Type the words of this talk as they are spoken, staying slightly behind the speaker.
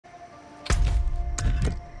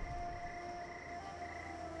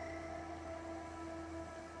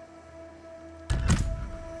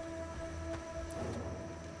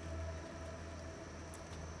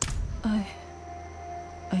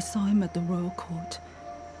I saw him at the royal court.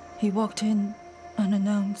 He walked in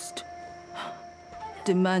unannounced.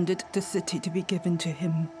 Demanded the city to be given to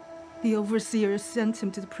him. The overseers sent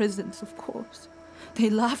him to the prisons, of course. They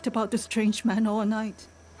laughed about the strange man all night.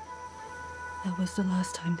 That was the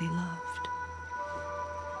last time they laughed.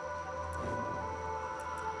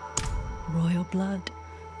 Royal blood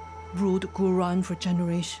ruled Guran for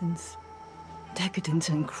generations. Decadent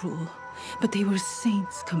and cruel, but they were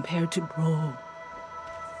saints compared to Bro.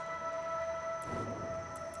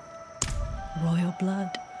 Royal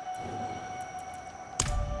blood.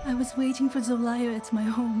 I was waiting for Zolaya at my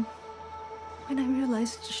home. When I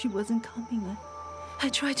realized she wasn't coming, I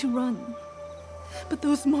tried to run. But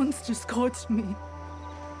those monsters caught me.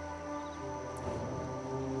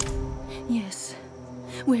 Yes.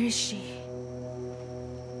 Where is she?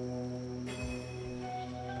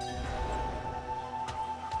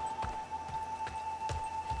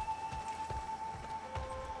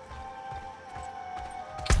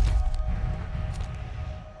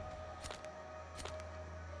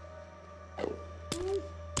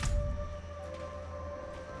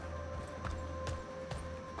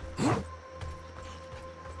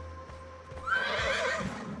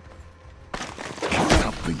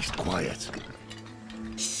 Quiet.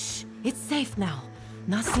 Shh! It's safe now.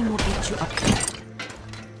 Nothing will get you up there.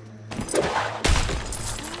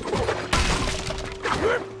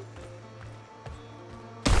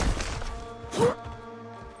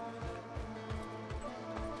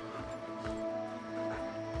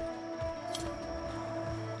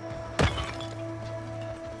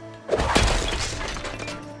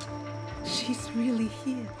 She's really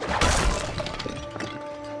here.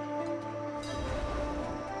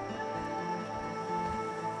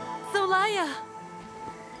 Zolaya!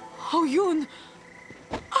 Oyuun!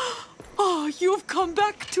 Oh, you've come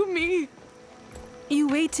back to me! You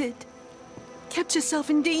waited. Kept yourself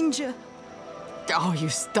in danger. Oh, you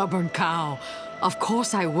stubborn cow. Of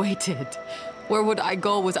course I waited. Where would I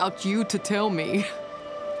go without you to tell me?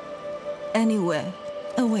 Anywhere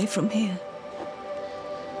away from here.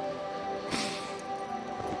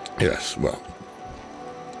 Yes, well,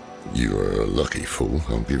 you're a lucky fool,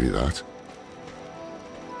 I'll give you that.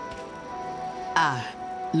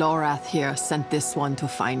 Lorath here sent this one to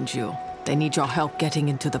find you. They need your help getting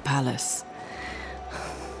into the palace.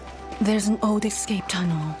 There's an old escape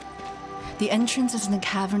tunnel. The entrance is in the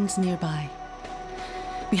caverns nearby.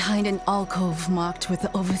 Behind an alcove marked with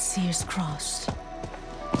the Overseer's cross.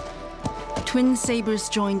 Twin sabers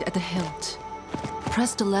joined at the hilt.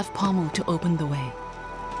 Press the left pommel to open the way.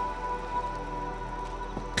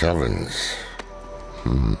 Caverns.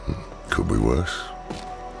 Could be worse.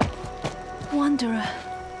 Wanderer.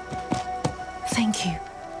 Thank you.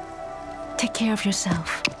 Take care of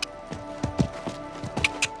yourself.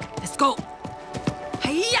 Let's go!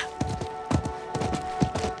 Hiya!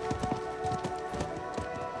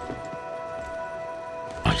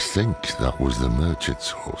 I think that was the merchant's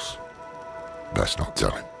horse. Best not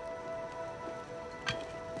tell him.